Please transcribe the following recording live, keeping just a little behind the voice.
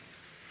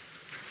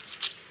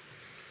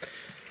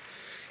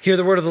Hear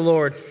the word of the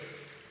Lord.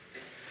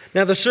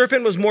 Now the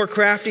serpent was more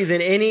crafty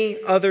than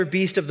any other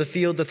beast of the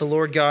field that the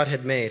Lord God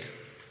had made.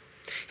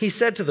 He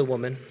said to the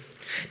woman,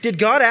 "Did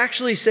God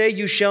actually say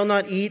you shall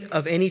not eat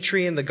of any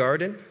tree in the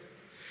garden?"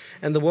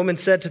 And the woman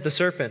said to the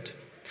serpent,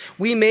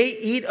 "We may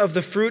eat of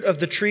the fruit of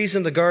the trees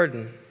in the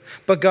garden,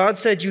 but God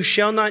said you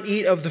shall not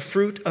eat of the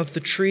fruit of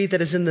the tree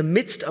that is in the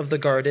midst of the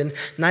garden,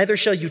 neither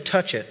shall you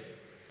touch it,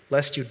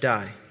 lest you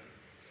die."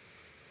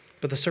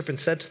 But the serpent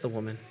said to the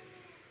woman,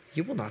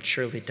 "You will not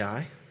surely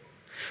die.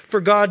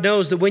 For God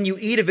knows that when you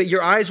eat of it,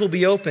 your eyes will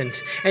be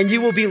opened, and you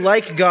will be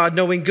like God,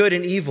 knowing good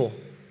and evil."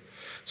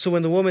 So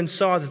when the woman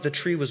saw that the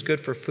tree was good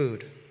for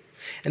food,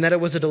 and that it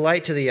was a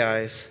delight to the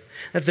eyes,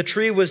 that the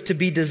tree was to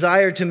be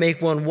desired to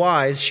make one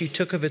wise, she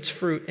took of its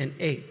fruit and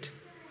ate.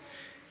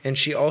 And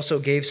she also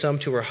gave some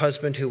to her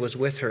husband who was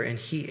with her, and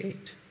he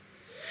ate.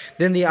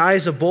 Then the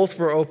eyes of both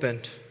were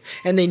opened,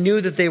 and they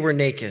knew that they were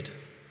naked.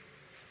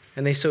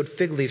 And they sewed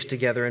fig leaves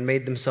together and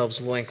made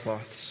themselves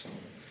loincloths.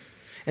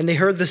 And they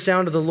heard the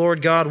sound of the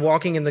Lord God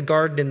walking in the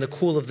garden in the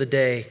cool of the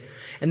day.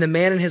 And the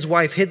man and his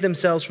wife hid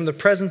themselves from the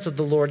presence of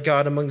the Lord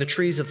God among the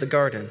trees of the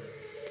garden.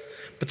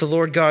 But the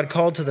Lord God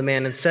called to the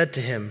man and said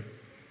to him,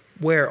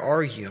 "Where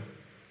are you?"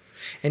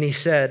 And he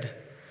said,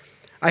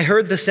 "I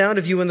heard the sound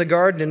of you in the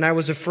garden, and I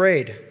was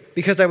afraid,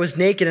 because I was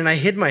naked and I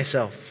hid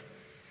myself."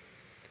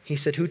 He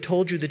said, "Who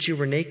told you that you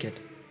were naked?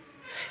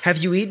 Have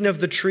you eaten of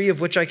the tree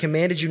of which I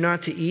commanded you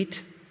not to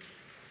eat?"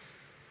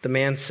 The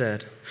man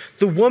said,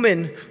 "The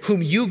woman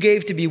whom you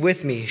gave to be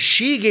with me,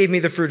 she gave me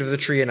the fruit of the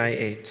tree, and I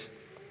ate."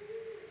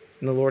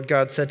 And the Lord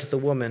God said to the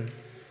woman,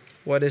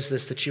 "What is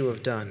this that you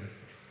have done?"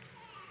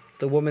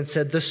 The woman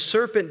said, "The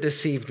serpent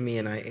deceived me,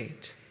 and I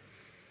ate."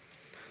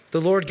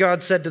 The Lord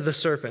God said to the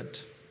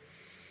serpent,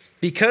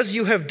 "Because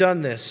you have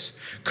done this,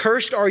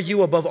 cursed are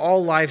you above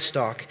all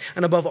livestock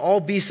and above all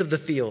beasts of the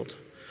field.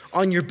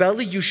 On your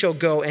belly you shall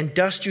go, and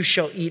dust you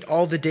shall eat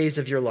all the days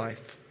of your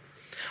life.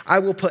 I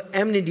will put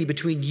enmity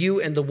between you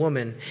and the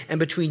woman,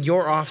 and between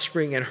your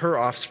offspring and her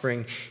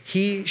offspring.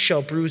 He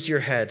shall bruise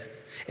your head,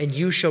 and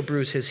you shall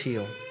bruise his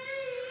heel."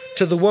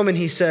 To the woman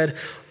he said,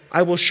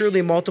 "I will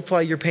surely multiply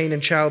your pain in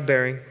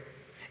childbearing.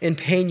 In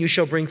pain you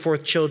shall bring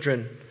forth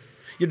children.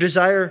 Your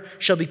desire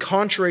shall be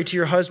contrary to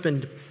your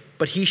husband,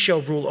 but he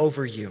shall rule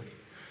over you."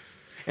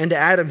 And to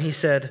Adam he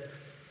said,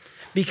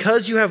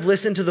 "Because you have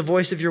listened to the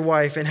voice of your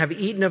wife and have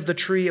eaten of the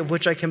tree of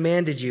which I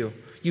commanded you,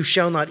 you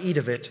shall not eat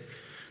of it.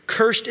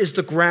 Cursed is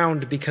the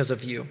ground because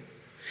of you.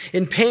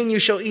 In pain you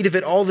shall eat of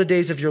it all the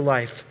days of your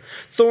life.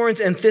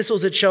 Thorns and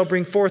thistles it shall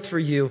bring forth for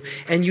you,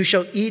 and you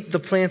shall eat the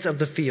plants of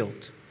the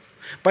field.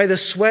 By the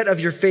sweat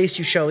of your face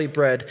you shall eat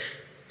bread,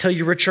 till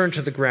you return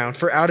to the ground,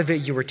 for out of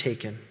it you were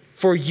taken.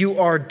 For you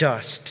are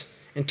dust,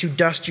 and to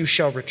dust you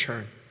shall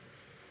return."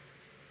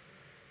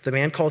 The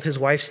man called his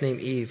wife's name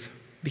Eve,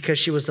 because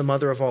she was the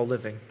mother of all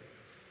living.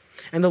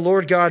 And the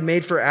Lord God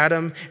made for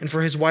Adam and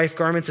for his wife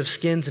garments of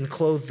skins and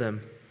clothed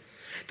them.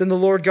 Then the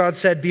Lord God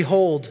said,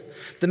 "Behold,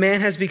 the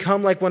man has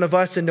become like one of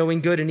us in knowing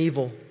good and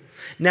evil.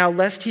 Now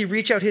lest he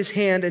reach out his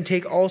hand and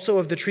take also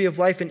of the tree of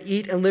life and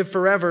eat and live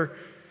forever."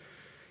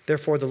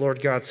 Therefore the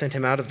Lord God sent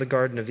him out of the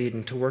Garden of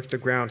Eden to work the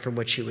ground from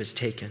which he was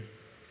taken.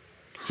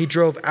 He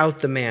drove out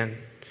the man,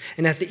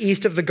 and at the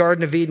east of the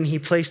Garden of Eden he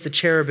placed the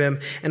cherubim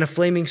and a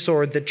flaming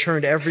sword that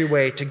turned every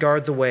way to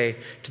guard the way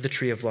to the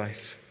tree of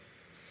life.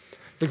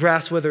 The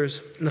grass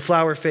withers and the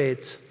flower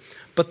fades,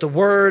 but the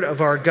word of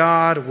our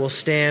God will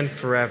stand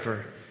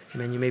forever.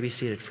 Amen. You may be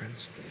seated,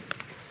 friends.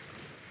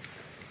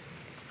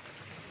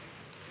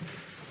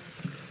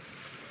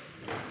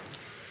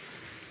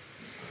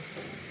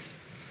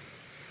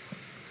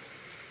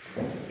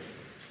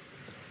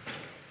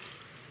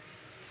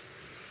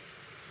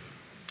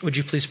 Would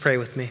you please pray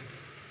with me?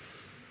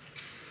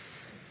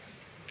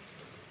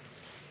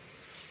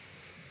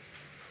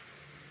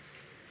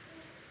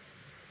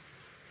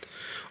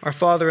 Our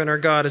Father and our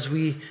God, as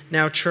we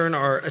now turn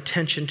our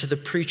attention to the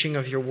preaching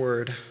of your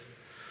word,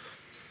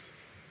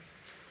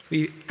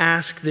 we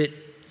ask that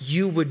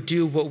you would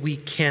do what we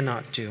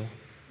cannot do,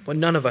 what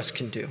none of us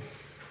can do.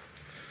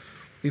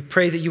 We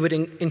pray that you would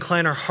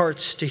incline our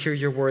hearts to hear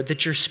your word,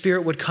 that your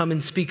Spirit would come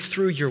and speak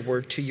through your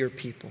word to your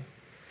people.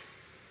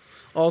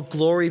 All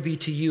glory be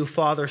to you,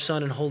 Father,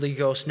 Son, and Holy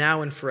Ghost,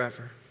 now and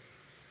forever.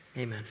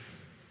 Amen.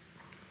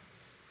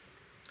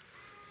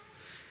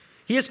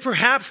 He is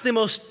perhaps the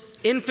most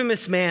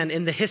infamous man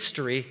in the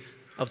history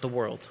of the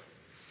world.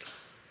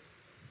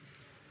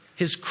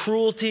 His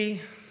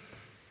cruelty,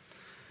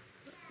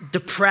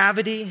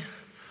 depravity,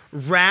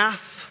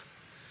 wrath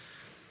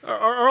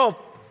are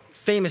all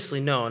famously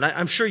known.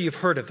 I'm sure you've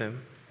heard of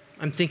him.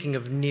 I'm thinking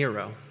of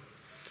Nero.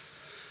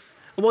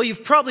 Well,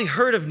 you've probably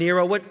heard of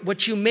Nero.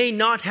 What you may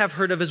not have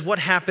heard of is what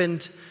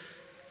happened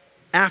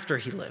after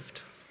he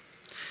lived.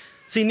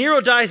 See, Nero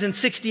dies in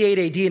 68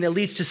 AD, and it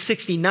leads to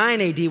 69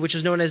 AD, which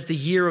is known as the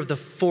Year of the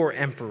Four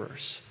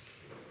Emperors.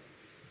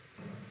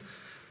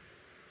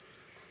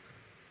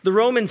 The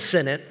Roman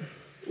Senate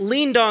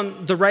leaned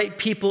on the right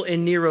people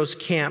in Nero's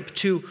camp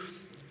to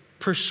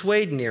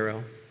persuade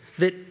Nero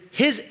that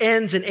his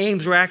ends and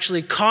aims were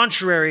actually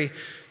contrary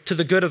to to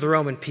the good of the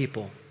Roman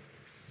people.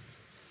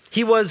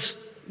 He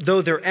was,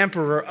 though their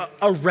emperor,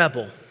 a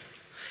rebel.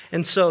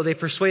 And so they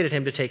persuaded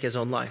him to take his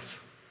own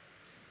life.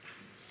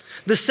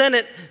 The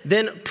Senate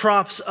then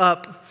props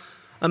up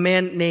a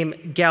man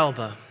named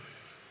Galba.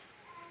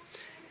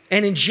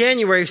 And in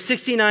January of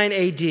 69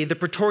 AD, the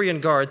Praetorian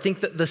Guard,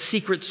 think that the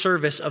secret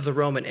service of the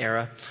Roman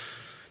era,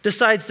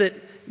 decides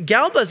that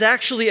Galba is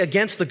actually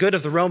against the good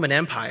of the Roman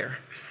Empire.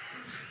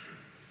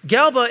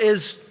 Galba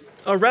is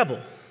a rebel.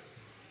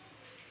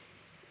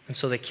 And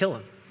so they kill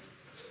him.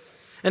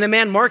 And a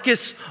man,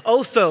 Marcus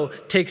Otho,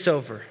 takes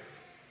over.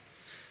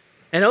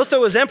 And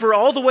Otho is emperor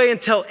all the way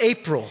until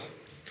April,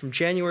 from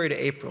January to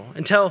April,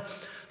 until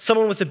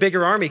someone with a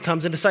bigger army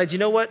comes and decides, you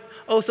know what,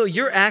 Otho,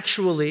 you're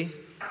actually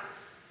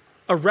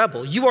a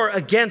rebel. You are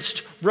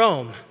against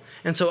Rome.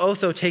 And so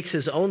Otho takes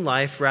his own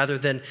life rather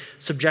than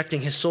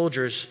subjecting his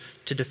soldiers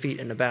to defeat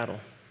in a battle.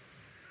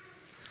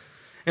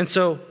 And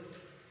so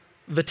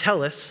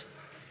Vitellius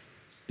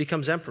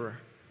becomes emperor.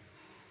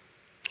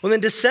 Well, in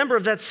December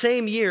of that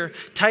same year,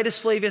 Titus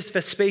Flavius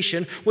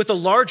Vespasian, with a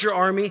larger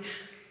army,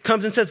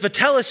 comes and says,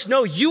 Vitellius,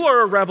 no, you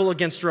are a rebel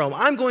against Rome.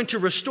 I'm going to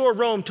restore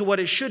Rome to what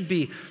it should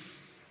be.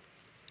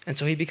 And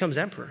so he becomes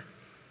emperor.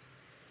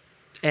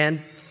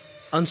 And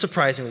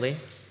unsurprisingly,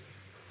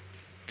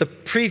 the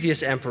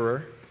previous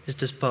emperor is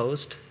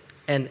deposed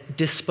and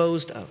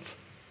disposed of.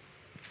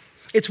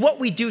 It's what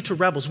we do to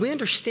rebels. We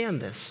understand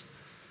this.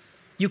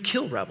 You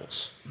kill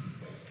rebels.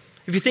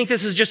 If you think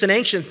this is just an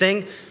ancient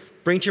thing,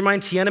 bring to your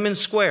mind Tiananmen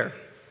Square.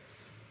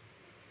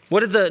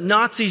 What did the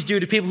Nazis do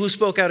to people who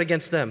spoke out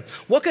against them?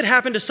 What could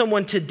happen to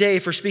someone today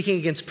for speaking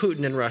against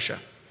Putin in Russia?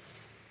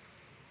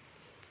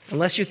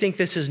 Unless you think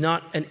this is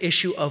not an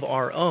issue of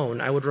our own,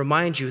 I would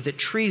remind you that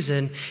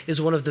treason is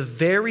one of the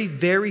very,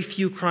 very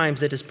few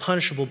crimes that is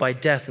punishable by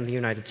death in the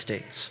United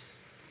States.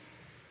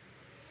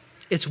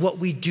 It's what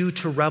we do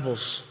to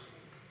rebels.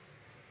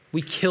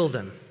 We kill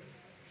them.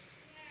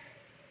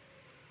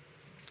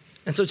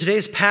 And so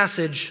today's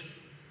passage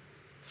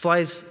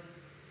flies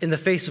in the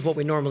face of what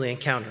we normally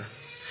encounter.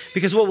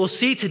 Because what we'll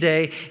see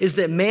today is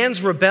that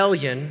man's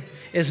rebellion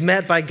is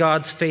met by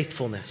God's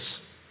faithfulness.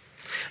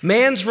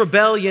 Man's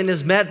rebellion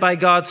is met by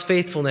God's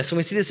faithfulness. And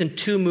we see this in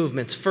two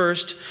movements.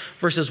 First,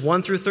 verses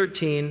 1 through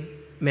 13,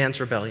 man's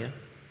rebellion.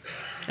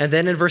 And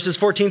then in verses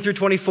 14 through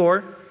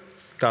 24,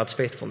 God's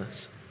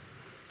faithfulness.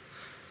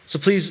 So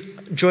please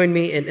join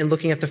me in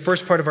looking at the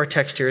first part of our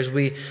text here as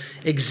we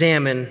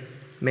examine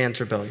man's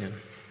rebellion.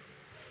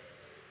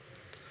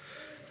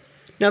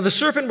 Now the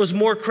serpent was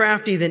more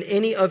crafty than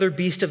any other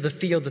beast of the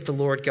field that the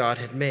Lord God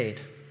had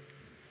made.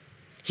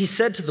 He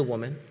said to the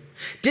woman,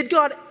 "Did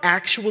God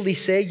actually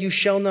say, 'You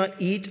shall not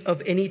eat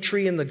of any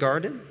tree in the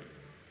garden'?"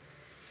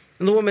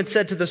 And the woman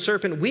said to the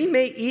serpent, "We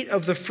may eat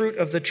of the fruit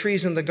of the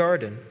trees in the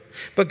garden.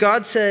 But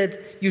God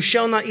said, 'You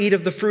shall not eat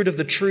of the fruit of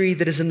the tree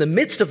that is in the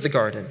midst of the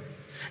garden.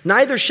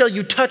 Neither shall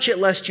you touch it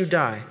lest you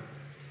die.'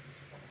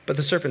 But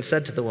the serpent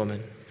said to the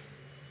woman,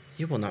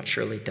 'You will not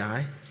surely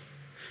die.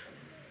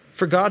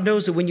 For God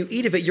knows that when you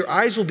eat of it, your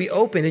eyes will be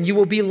open, and you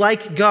will be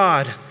like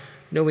God,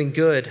 knowing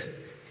good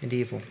and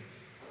evil.'"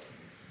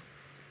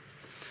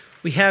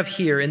 We have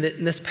here in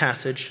this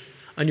passage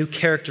a new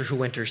character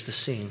who enters the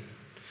scene.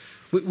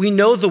 We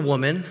know the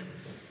woman.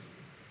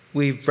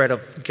 We've read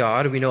of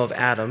God. We know of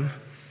Adam.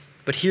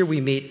 But here we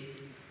meet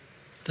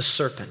the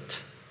serpent.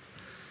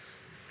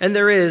 And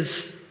there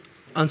is,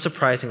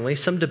 unsurprisingly,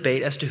 some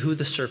debate as to who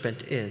the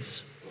serpent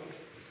is.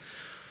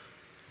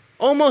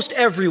 Almost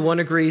everyone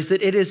agrees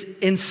that it is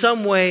in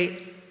some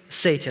way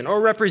Satan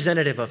or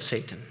representative of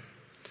Satan.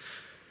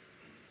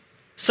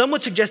 Some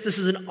would suggest this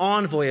is an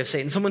envoy of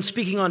Satan, someone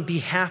speaking on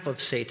behalf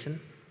of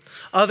Satan.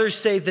 Others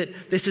say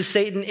that this is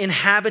Satan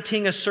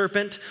inhabiting a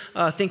serpent.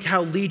 Think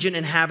how Legion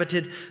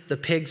inhabited the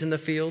pigs in the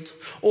field.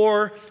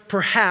 Or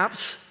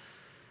perhaps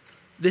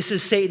this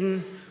is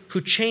Satan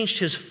who changed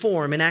his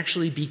form and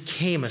actually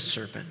became a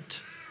serpent.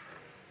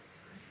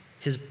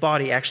 His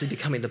body actually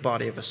becoming the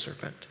body of a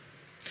serpent.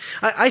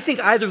 I think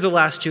either of the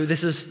last two,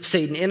 this is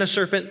Satan in a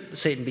serpent,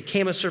 Satan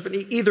became a serpent.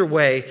 Either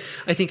way,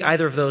 I think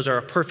either of those are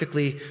a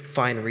perfectly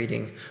fine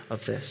reading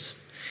of this.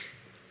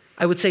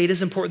 I would say it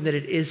is important that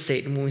it is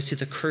Satan when we see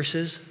the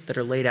curses that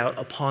are laid out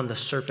upon the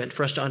serpent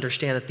for us to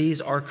understand that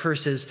these are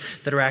curses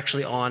that are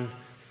actually on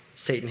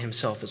Satan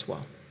himself as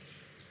well.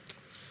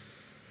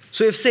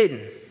 So we have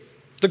Satan,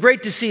 the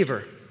great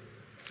deceiver,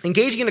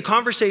 engaging in a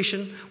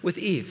conversation with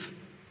Eve.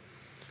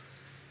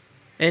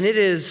 And it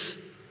is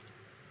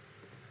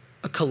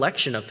a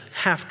collection of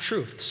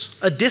half-truths,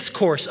 a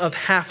discourse of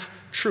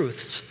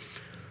half-truths.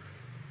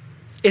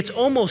 It's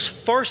almost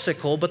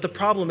farcical, but the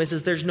problem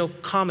is there's no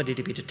comedy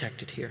to be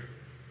detected here.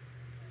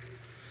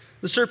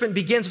 The serpent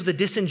begins with a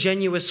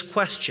disingenuous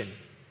question.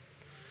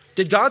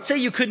 Did God say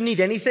you couldn't eat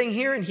anything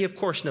here? And he, of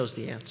course, knows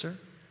the answer.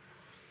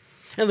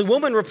 And the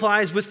woman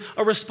replies with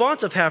a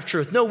response of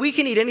half-truth. No, we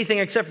can eat anything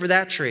except for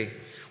that tree.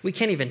 We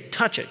can't even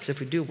touch it, because if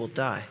we do, we'll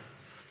die.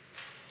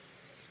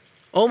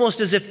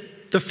 Almost as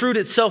if the fruit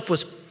itself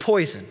was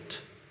poisoned.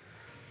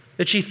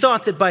 That she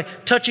thought that by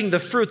touching the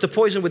fruit, the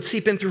poison would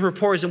seep in through her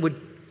pores and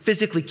would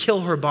physically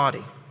kill her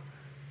body.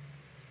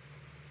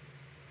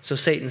 So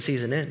Satan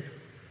sees an end.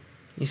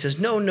 He says,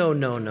 no.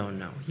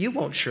 You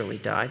won't surely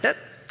die.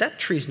 That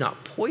tree's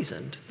not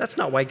poisoned. That's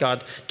not why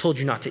God told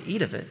you not to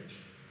eat of it.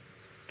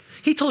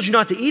 He told you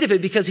not to eat of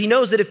it because he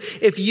knows that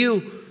if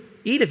you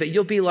eat of it,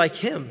 you'll be like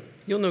him.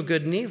 You'll know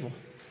good and evil.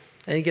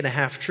 And again, a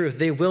half-truth.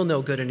 They will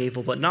know good and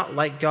evil, but not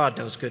like God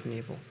knows good and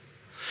evil.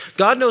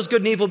 God knows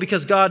good and evil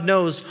because God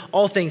knows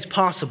all things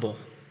possible,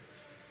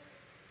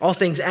 all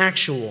things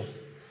actual.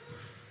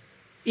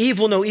 Eve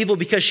will know evil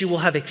because she will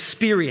have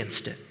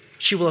experienced it.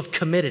 She will have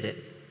committed it.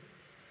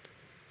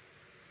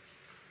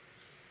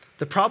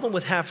 The problem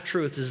with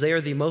half-truths is they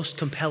are the most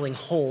compelling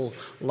whole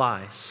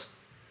lies.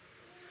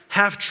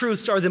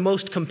 Half-truths are the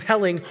most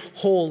compelling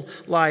whole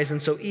lies,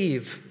 and so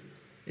Eve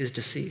is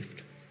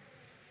deceived.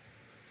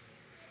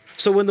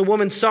 So when the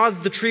woman saw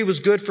that the tree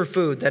was good for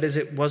food, that is,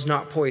 it was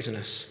not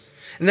poisonous,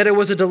 and that it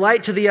was a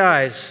delight to the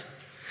eyes,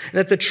 and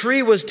that the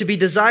tree was to be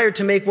desired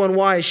to make one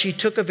wise, she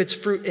took of its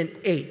fruit and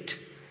ate.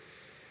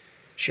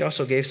 She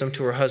also gave some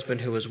to her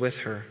husband who was with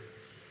her,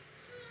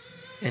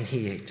 and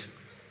he ate.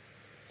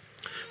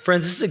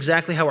 Friends, this is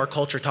exactly how our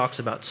culture talks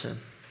about sin.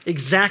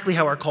 Exactly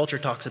how our culture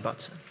talks about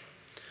sin.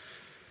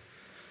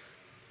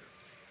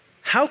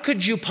 How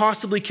could you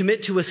possibly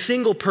commit to a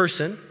single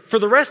person for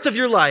the rest of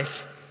your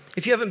life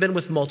if you haven't been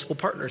with multiple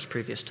partners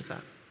previous to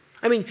that?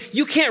 I mean,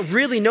 you can't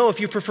really know if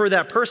you prefer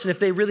that person, if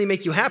they really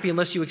make you happy,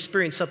 unless you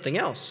experience something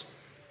else,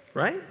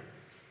 right?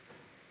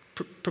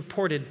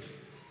 Purported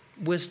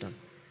wisdom.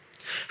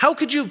 How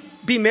could you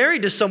be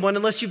married to someone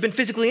unless you've been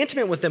physically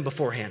intimate with them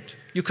beforehand?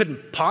 You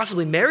couldn't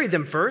possibly marry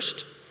them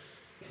first.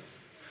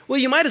 Well,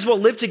 you might as well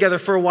live together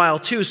for a while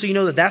too, so you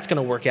know that that's going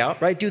to work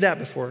out, right? Do that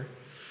before.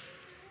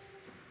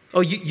 Oh,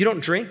 you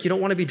don't drink? You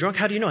don't want to be drunk?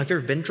 How do you know? Have you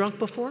ever been drunk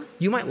before?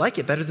 You might like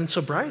it better than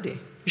sobriety.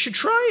 You should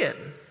try it.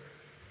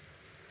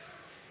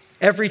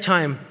 Every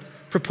time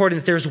purporting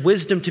that there's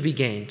wisdom to be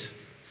gained.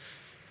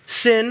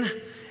 Sin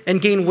and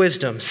gain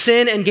wisdom.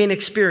 Sin and gain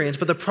experience.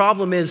 But the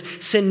problem is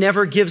sin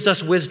never gives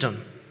us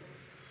wisdom.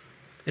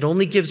 It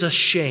only gives us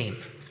shame.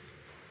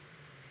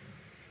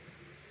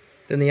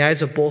 Then the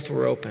eyes of both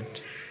were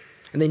opened,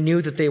 and they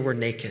knew that they were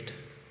naked.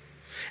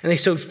 And they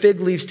sewed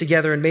fig leaves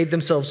together and made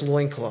themselves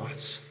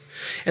loincloths.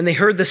 And they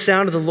heard the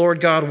sound of the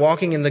Lord God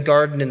walking in the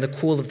garden in the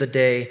cool of the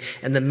day,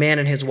 and the man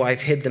and his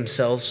wife hid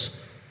themselves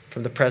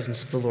from the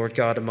presence of the Lord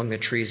God among the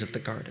trees of the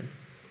garden.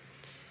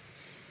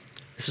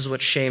 This is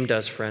what shame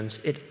does, friends.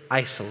 It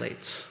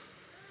isolates.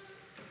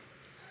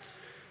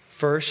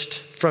 First,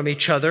 from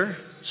each other,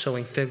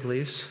 sewing fig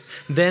leaves.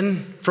 Then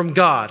from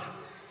God,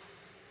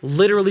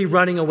 literally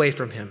running away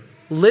from him.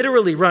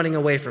 Literally running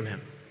away from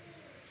him.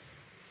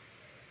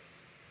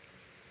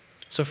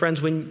 So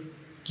friends, when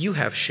you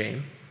have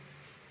shame,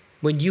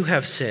 when you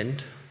have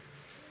sinned,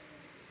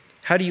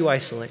 how do you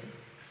isolate?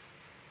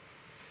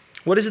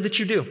 What is it that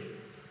you do?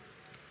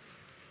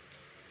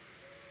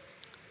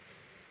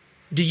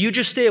 Do you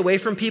just stay away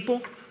from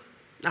people?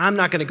 I'm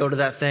not going to go to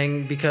that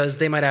thing because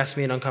they might ask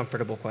me an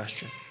uncomfortable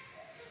question.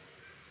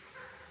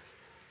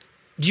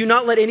 Do you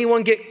not let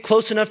anyone get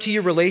close enough to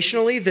you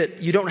relationally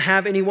that you don't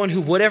have anyone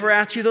who would ever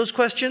ask you those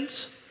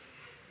questions?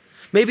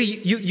 Maybe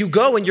you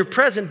go and you're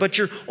present, but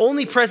you're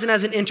only present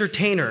as an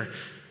entertainer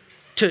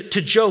to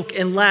joke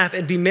and laugh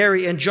and be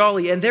merry and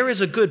jolly. And there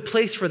is a good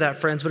place for that,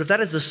 friends. But if that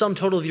is the sum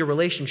total of your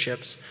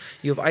relationships,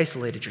 you have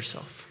isolated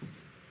yourself.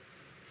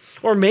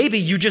 Or maybe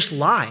you just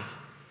lie.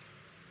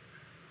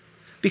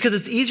 Because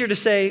it's easier to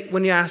say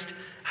when you're asked,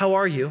 how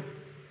are you?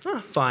 Oh,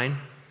 fine.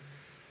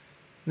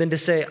 Than to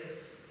say,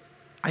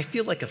 I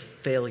feel like a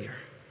failure.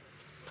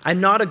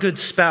 I'm not a good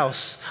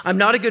spouse. I'm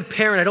not a good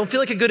parent. I don't feel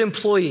like a good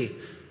employee.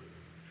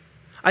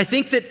 I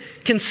think that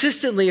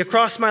consistently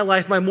across my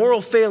life, my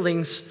moral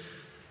failings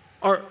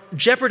are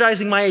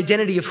jeopardizing my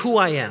identity of who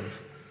I am.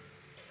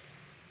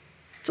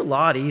 It's a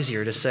lot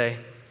easier to say,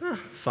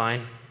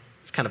 fine,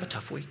 it's kind of a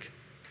tough week.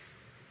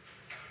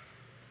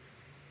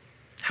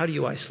 How do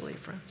you isolate,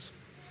 friends?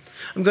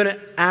 I'm going to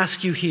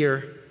ask you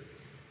here,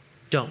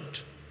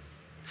 don't.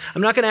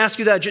 I'm not going to ask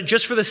you that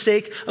just for the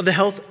sake of the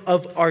health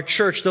of our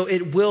church, though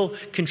it will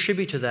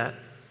contribute to that.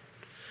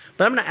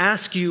 But I'm going to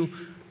ask you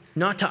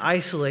not to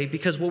isolate,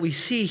 because what we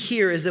see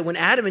here is that when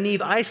Adam and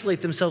Eve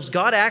isolate themselves,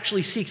 God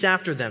actually seeks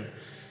after them,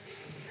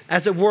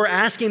 as it were,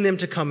 asking them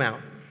to come out.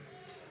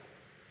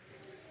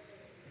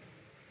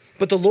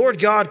 But the Lord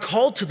God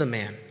called to the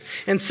man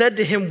and said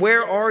to him,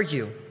 where are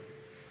you?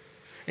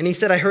 And he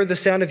said, I heard the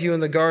sound of you in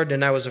the garden,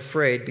 and I was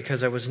afraid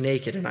because I was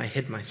naked and I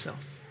hid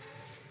myself.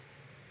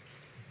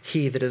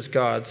 He, that is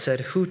God,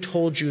 said, who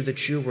told you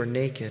that you were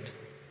naked?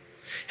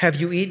 Have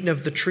you eaten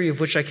of the tree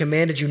of which I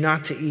commanded you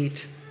not to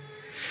eat?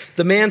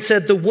 The man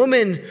said, the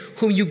woman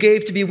whom you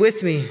gave to be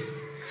with me,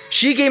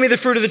 she gave me the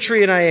fruit of the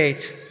tree and I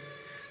ate.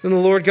 Then the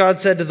Lord God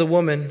said to the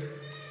woman,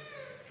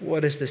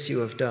 what is this you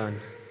have done?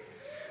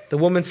 The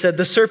woman said,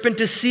 the serpent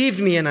deceived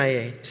me and I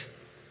ate.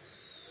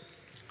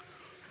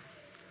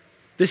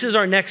 This is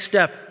our next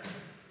step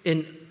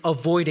in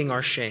avoiding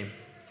our shame.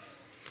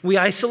 We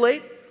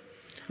isolate.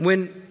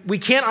 When we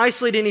can't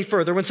isolate any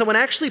further, when someone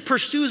actually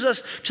pursues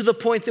us to the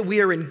point that we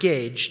are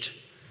engaged,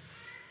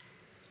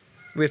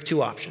 We have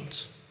two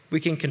options. We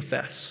can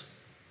confess.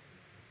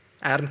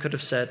 Adam could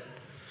have said,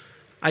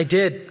 I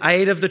did. I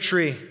ate of the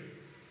tree.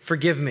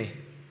 Forgive me.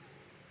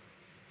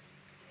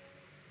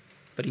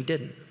 But he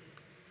didn't.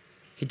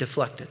 He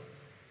deflected.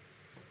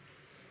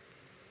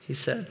 He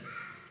said,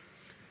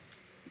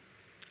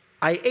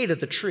 I ate of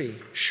the tree,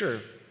 sure,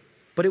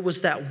 but it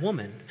was that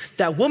woman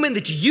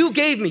that you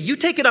gave me. You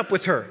take it up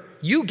with her.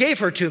 You gave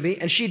her to me,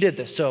 and she did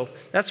this. So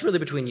that's really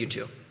between you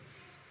two.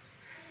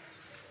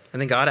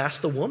 And then God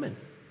asked the woman,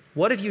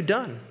 what have you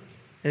done?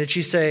 And did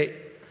she say,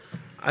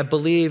 I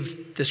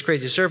believed this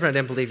crazy serpent. I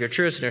didn't believe your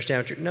truth. I understand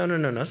what you're...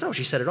 No. That's not what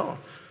she said at all.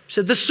 She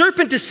said, the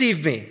serpent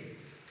deceived me.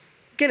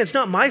 Again, it's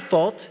not my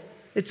fault.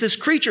 It's this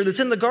creature that's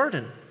in the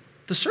garden.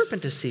 The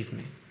serpent deceived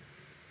me.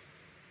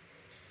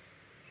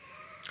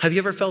 Have you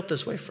ever felt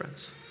this way,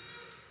 friends?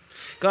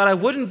 God, I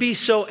wouldn't be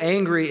so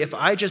angry if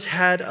I just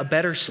had a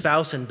better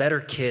spouse and better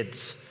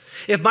kids.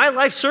 If my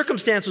life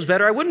circumstance was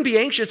better, I wouldn't be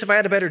anxious if I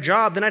had a better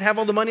job, then I'd have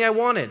all the money I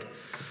wanted.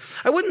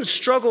 I wouldn't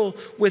struggle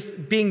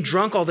with being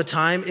drunk all the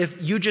time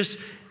if you just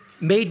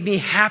made me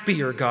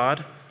happier,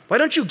 God. Why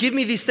don't you give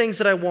me these things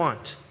that I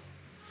want?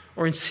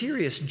 Or in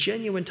serious,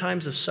 genuine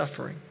times of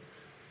suffering,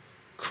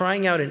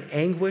 crying out in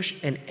anguish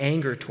and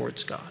anger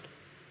towards God.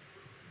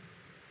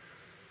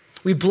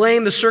 We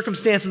blame the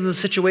circumstances and the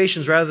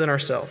situations rather than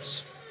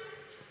ourselves.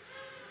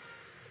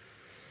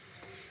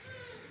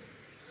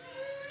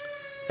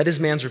 That is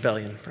man's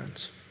rebellion,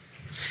 friends.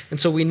 And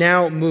so we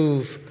now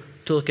move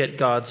to look at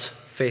God's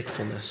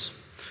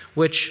faithfulness,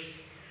 which,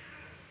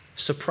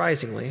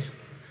 surprisingly,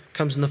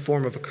 comes in the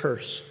form of a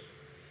curse.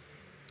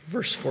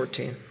 Verse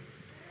 14.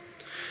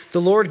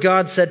 The Lord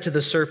God said to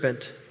the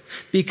serpent,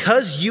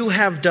 because you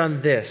have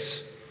done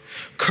this,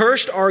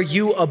 cursed are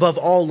you above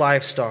all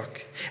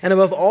livestock and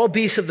above all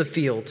beasts of the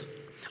field.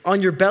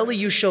 On your belly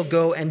you shall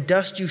go, and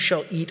dust you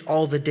shall eat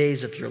all the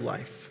days of your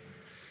life.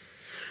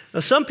 Now,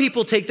 some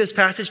people take this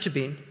passage to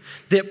mean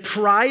that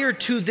prior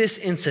to this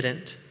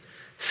incident,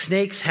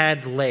 snakes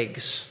had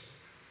legs.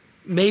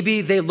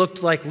 Maybe they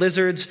looked like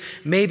lizards,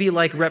 maybe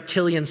like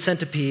reptilian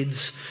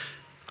centipedes.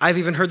 I've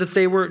even heard that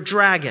they were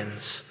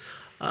dragons.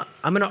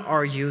 I'm going to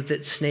argue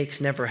that snakes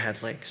never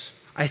had legs.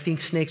 I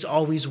think snakes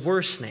always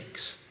were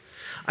snakes.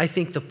 I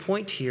think the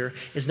point here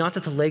is not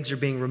that the legs are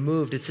being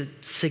removed, its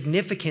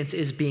significance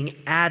is being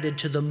added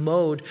to the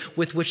mode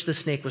with which the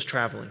snake was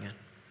traveling in.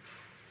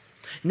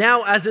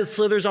 Now, as it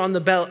slithers on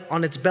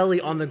its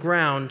belly on the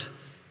ground,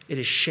 it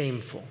is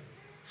shameful.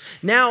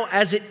 Now,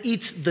 as it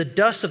eats the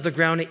dust of the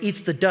ground, it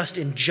eats the dust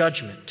in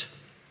judgment.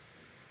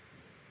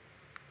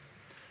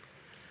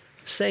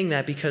 I'm saying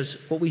that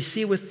because what we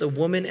see with the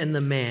woman and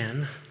the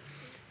man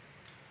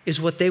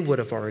is what they would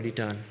have already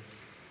done.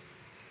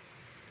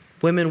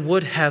 Women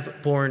would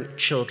have borne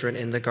children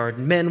in the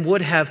garden. Men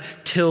would have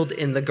tilled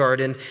in the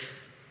garden.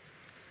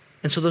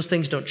 And so those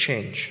things don't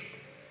change.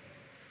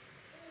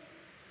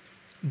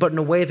 But in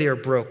a way, they are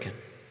broken.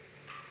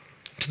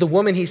 To the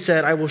woman he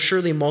said, I will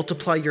surely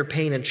multiply your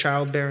pain in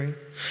childbearing.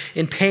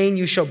 In pain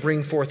you shall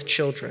bring forth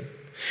children.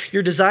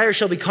 Your desire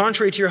shall be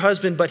contrary to your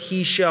husband, but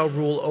he shall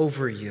rule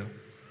over you.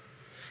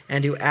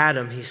 And to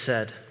Adam he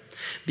said,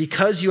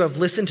 because you have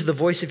listened to the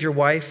voice of your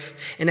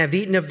wife and have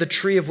eaten of the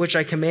tree of which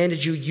I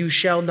commanded you, you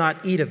shall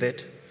not eat of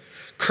it.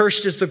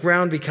 Cursed is the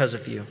ground because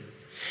of you.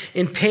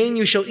 In pain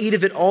you shall eat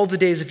of it all the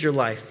days of your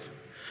life.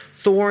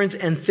 Thorns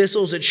and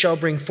thistles it shall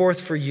bring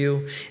forth for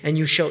you, and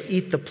you shall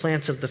eat the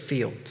plants of the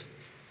field.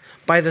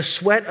 By the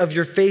sweat of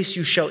your face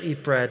you shall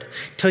eat bread,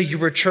 till you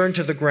return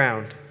to the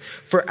ground.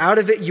 For out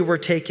of it you were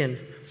taken,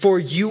 for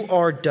you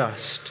are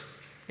dust,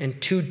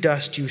 and to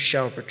dust you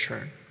shall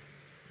return.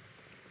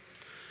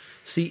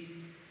 See,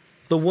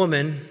 the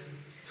woman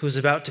who is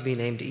about to be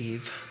named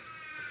Eve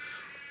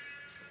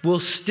will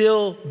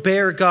still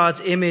bear God's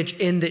image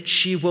in that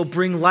she will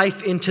bring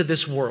life into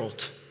this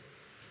world.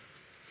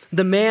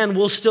 The man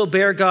will still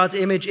bear God's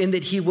image in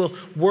that he will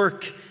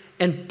work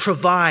and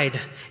provide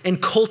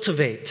and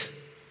cultivate.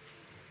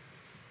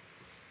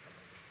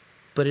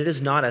 But it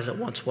is not as it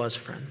once was,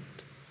 friend.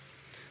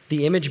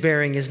 The image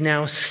bearing is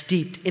now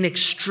steeped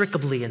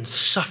inextricably in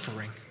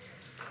suffering.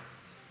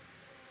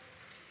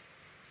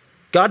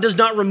 God does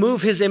not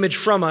remove his image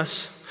from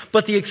us,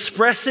 but the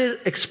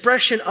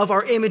expression of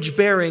our image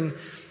bearing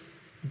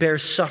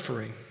bears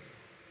suffering.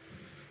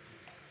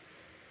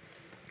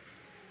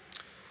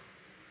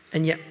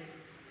 And yet,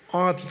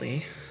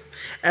 oddly,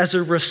 as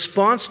a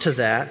response to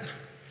that,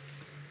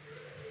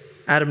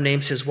 Adam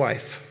names his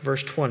wife.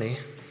 Verse 20,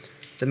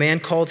 the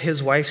man called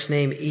his wife's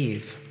name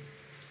Eve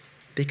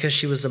because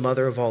she was the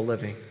mother of all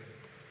living.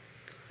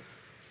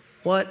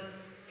 What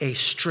a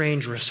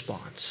strange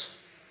response,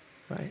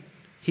 right?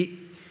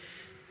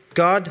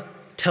 God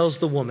tells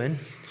the woman,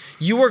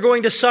 you are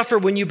going to suffer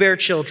when you bear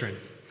children.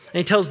 And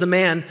he tells the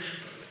man,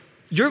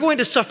 you're going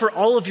to suffer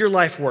all of your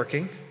life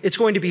working. It's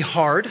going to be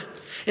hard.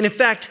 And in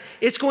fact,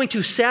 it's going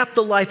to sap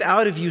the life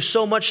out of you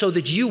so much so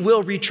that you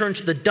will return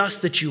to the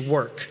dust that you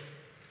work.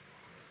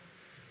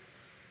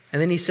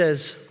 And then he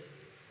says,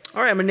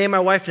 all right, I'm going to name my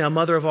wife now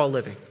mother of all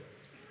living.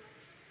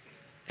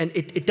 And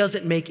it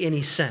doesn't make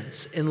any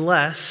sense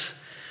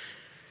unless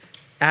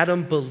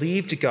Adam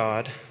believed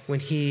God when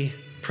he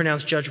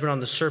pronounced judgment on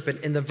the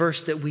serpent in the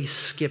verse that we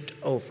skipped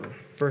over,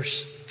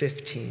 verse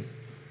 15.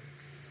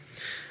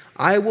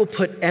 I will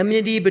put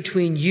enmity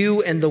between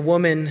you and the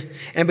woman,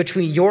 and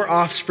between your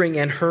offspring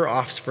and her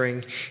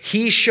offspring.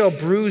 He shall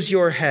bruise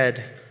your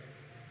head,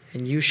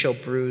 and you shall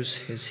bruise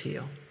his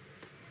heel.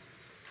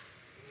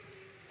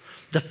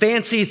 The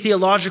fancy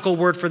theological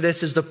word for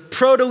this is the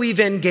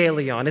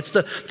proto-evangelion. It's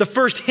the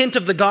first hint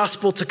of the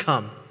gospel to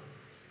come.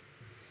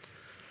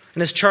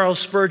 And as Charles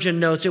Spurgeon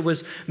notes, it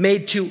was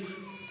made to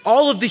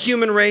all of the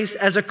human race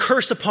as a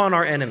curse upon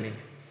our enemy.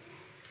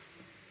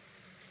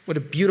 What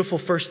a beautiful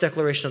first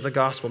declaration of the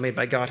gospel made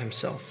by God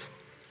himself.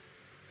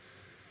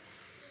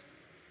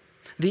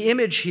 The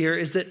image here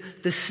is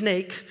that the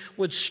snake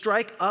would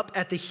strike up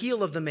at the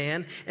heel of the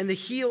man, and the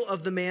heel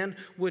of the man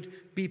would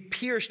be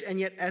pierced, and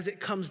yet as it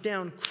comes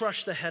down,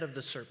 crush the head of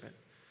the serpent.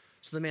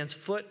 So the man's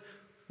foot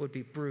would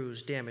be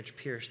bruised, damaged,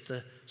 pierced.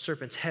 The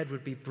serpent's head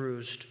would be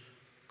bruised,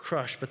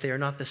 crushed, but they are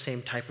not the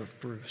same type of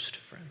bruised,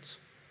 friends.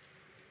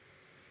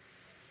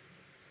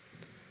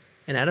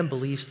 And Adam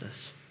believes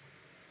this.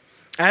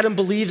 Adam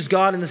believes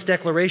God in this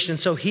declaration,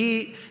 so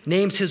he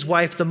names his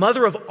wife the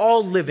mother of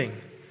all living,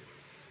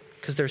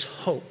 because there's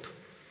hope.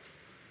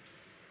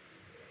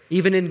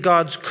 Even in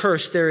God's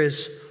curse, there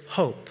is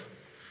hope.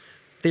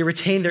 They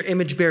retain their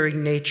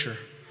image-bearing nature.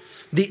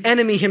 The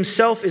enemy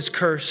himself is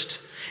cursed.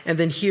 And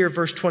then here,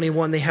 verse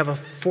 21, they have a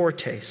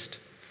foretaste.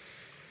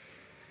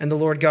 And the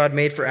Lord God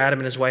made for Adam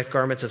and his wife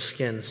garments of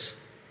skins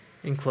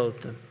and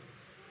clothed them.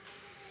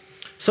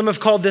 Some have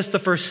called this the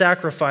first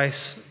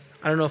sacrifice.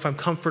 I don't know if I'm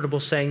comfortable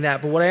saying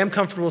that, but what I am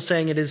comfortable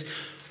saying it is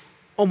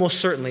almost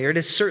certainly, or it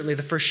is certainly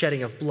the first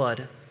shedding of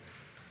blood.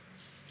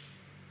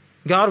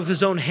 God with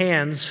his own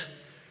hands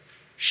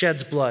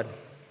sheds blood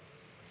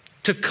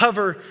to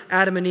cover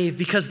Adam and Eve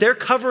because their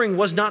covering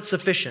was not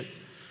sufficient.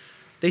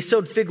 They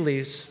sewed fig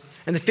leaves,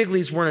 and the fig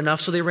leaves weren't enough,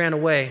 so they ran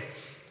away.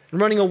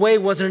 And running away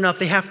wasn't enough,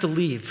 they have to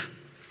leave.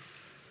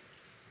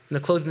 And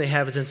the clothing they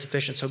have is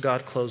insufficient, so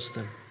God clothes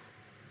them.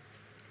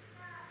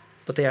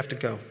 But they have to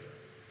go.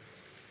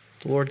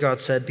 The Lord God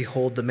said,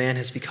 behold, the man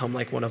has become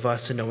like one of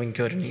us in knowing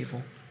good and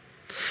evil.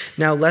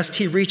 Now, lest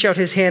he reach out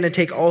his hand and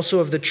take also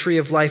of the tree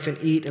of life and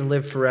eat and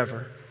live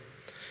forever.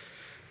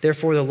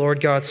 Therefore, the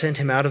Lord God sent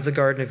him out of the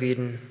Garden of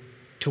Eden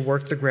to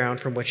work the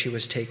ground from which he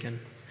was taken.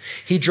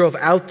 He drove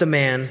out the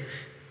man,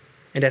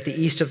 and at the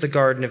east of the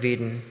Garden of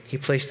Eden, he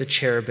placed the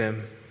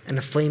cherubim and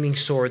a flaming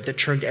sword that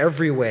turned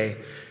every way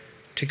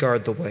to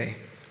guard the way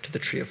to the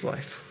tree of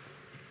life.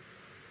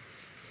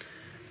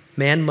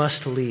 Man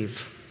must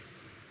leave.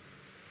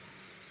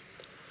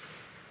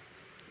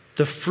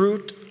 The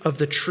fruit of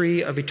the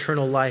tree of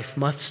eternal life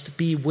must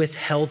be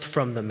withheld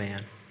from the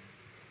man.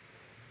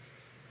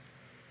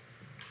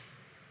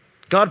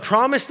 God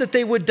promised that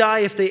they would die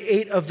if they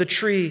ate of the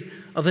tree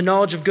of the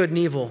knowledge of good and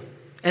evil,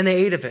 and they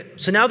ate of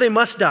it. So now they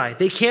must die.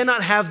 They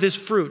cannot have this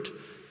fruit,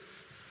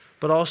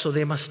 but also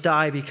they must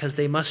die because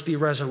they must be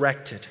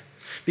resurrected,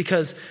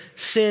 because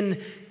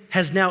sin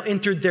has now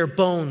entered their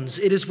bones.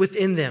 It is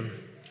within them.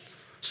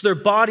 So their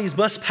bodies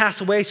must pass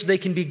away so they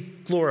can be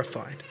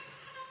glorified.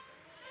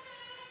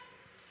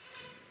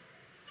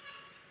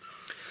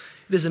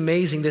 It is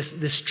amazing,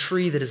 this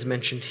tree that is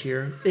mentioned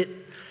here. It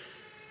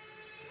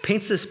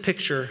paints this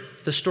picture,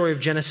 the story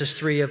of Genesis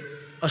 3, of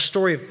a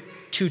story of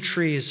two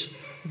trees,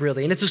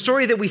 really. And it's a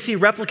story that we see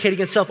replicating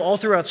itself all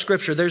throughout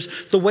Scripture.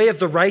 There's the way of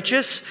the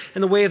righteous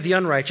and the way of the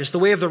unrighteous, the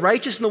way of the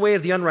righteous and the way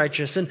of the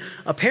unrighteous. And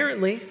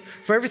apparently,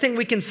 from everything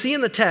we can see in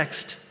the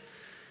text,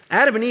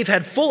 Adam and Eve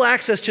had full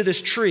access to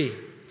this tree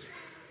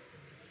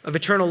of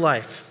eternal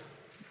life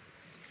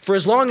for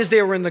as long as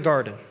they were in the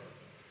garden.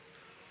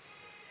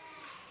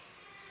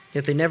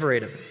 Yet they never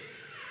ate of it.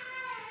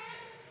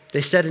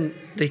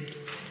 They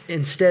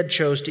instead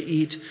chose to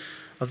eat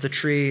of the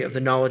tree of the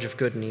knowledge of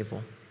good and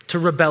evil, to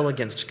rebel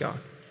against God.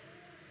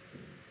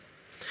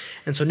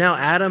 And so now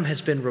Adam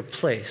has been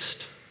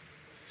replaced.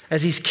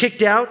 As he's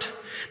kicked out,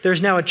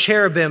 there's now a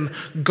cherubim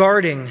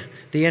guarding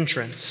the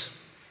entrance.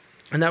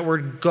 And that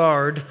word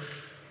guard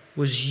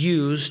was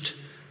used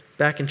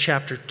back in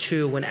chapter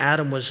 2 when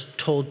Adam was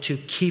told to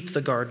keep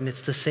the garden.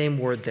 It's the same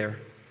word there,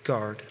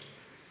 guard.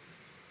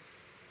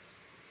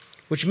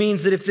 Which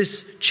means that if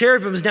this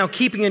cherubim is now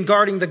keeping and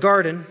guarding the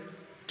garden,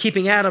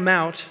 keeping Adam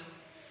out,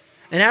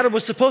 and Adam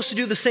was supposed to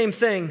do the same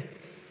thing,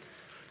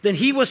 then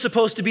he was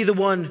supposed to be the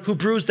one who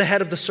bruised the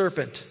head of the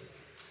serpent.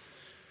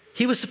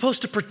 He was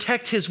supposed to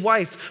protect his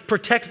wife,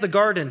 protect the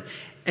garden,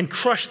 and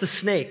crush the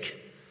snake.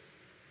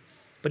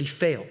 But he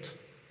failed.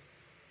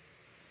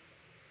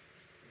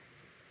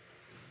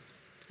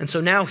 And so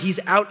now he's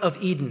out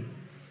of Eden,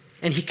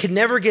 and he can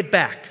never get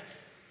back.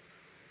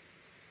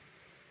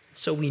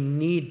 So we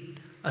need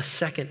a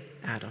second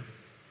Adam.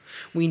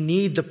 We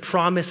need the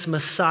promised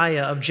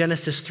Messiah of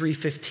Genesis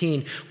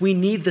 3:15. We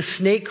need the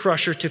snake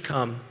crusher to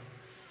come,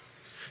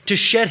 to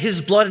shed his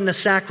blood in a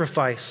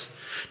sacrifice,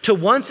 to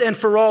once and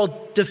for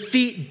all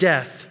defeat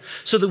death,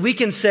 so that we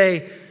can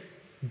say,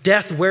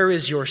 death, where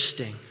is your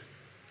sting?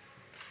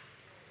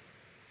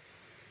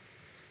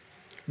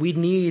 We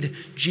need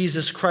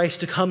Jesus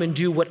Christ to come and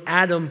do what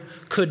Adam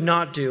could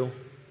not do,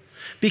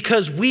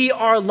 because we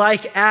are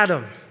like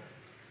Adam.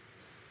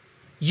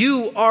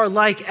 You are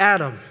like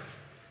Adam.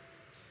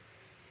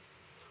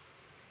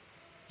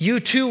 You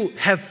too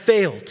have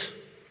failed.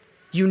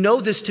 You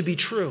know this to be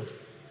true.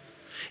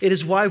 It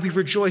is why we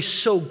rejoice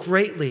so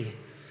greatly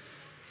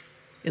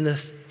in the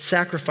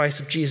sacrifice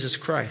of Jesus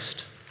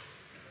Christ.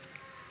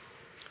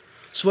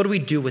 So what do we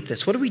do with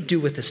this? What do we do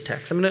with this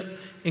text? I'm going to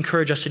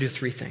encourage us to do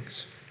three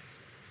things.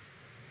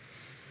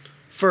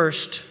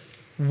 First,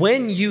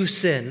 when you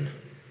sin,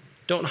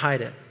 don't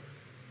hide it.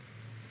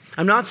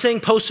 I'm not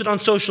saying post it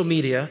on social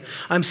media.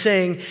 I'm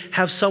saying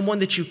have someone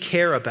that you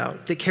care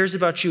about, that cares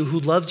about you, who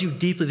loves you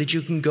deeply, that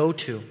you can go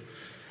to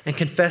and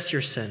confess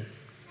your sin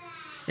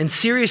and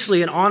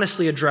seriously and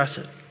honestly address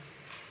it.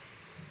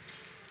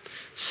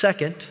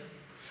 Second,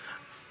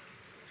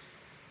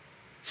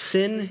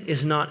 sin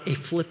is not a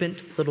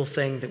flippant little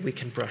thing that we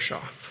can brush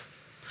off.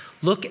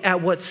 Look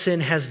at what sin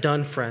has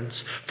done,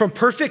 friends. From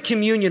perfect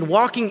communion,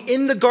 walking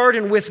in the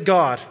garden with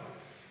God,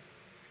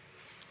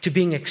 to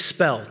being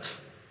expelled.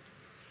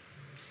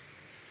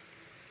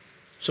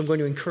 So I'm going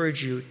to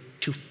encourage you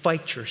to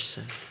fight your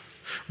sin.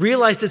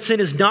 Realize that sin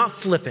is not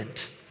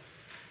flippant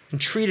and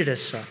treat it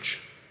as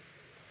such.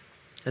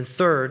 And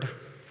third,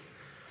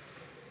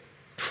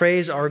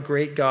 praise our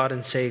great God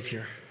and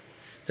Savior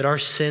that our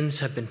sins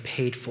have been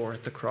paid for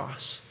at the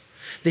cross,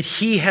 that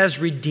He has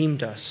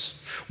redeemed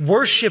us.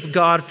 Worship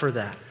God for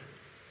that.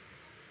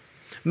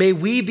 May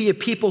we be a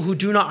people who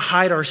do not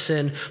hide our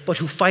sin, but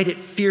who fight it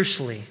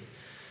fiercely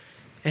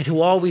and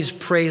who always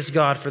praise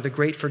God for the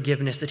great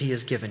forgiveness that He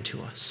has given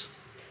to us.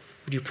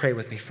 Would you pray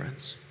with me,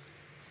 friends?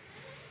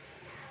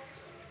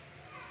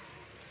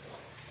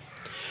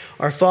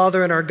 Our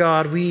Father and our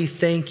God, we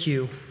thank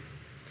you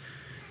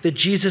that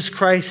Jesus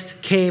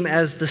Christ came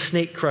as the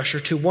snake crusher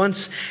to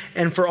once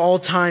and for all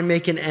time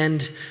make an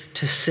end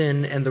to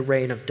sin and the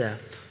reign of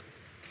death.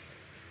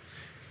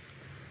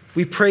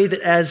 We pray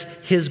that as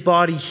His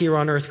body here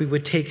on earth, we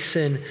would take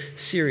sin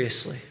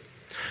seriously,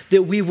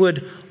 that we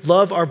would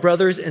love our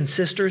brothers and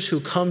sisters who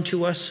come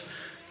to us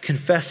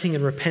confessing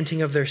and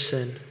repenting of their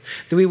sin,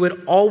 that we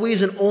would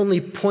always and only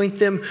point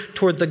them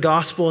toward the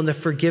gospel and the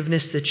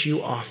forgiveness that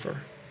you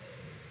offer.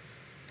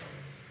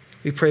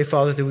 We pray,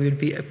 Father, that we would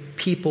be a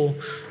people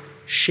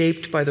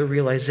shaped by the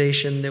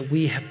realization that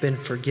we have been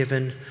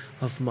forgiven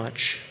of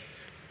much,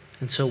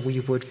 and so we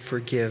would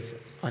forgive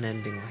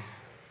unendingly.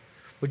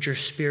 Would your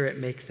Spirit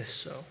make this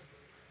so?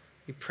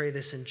 We pray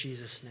this in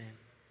Jesus' name.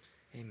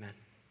 Amen.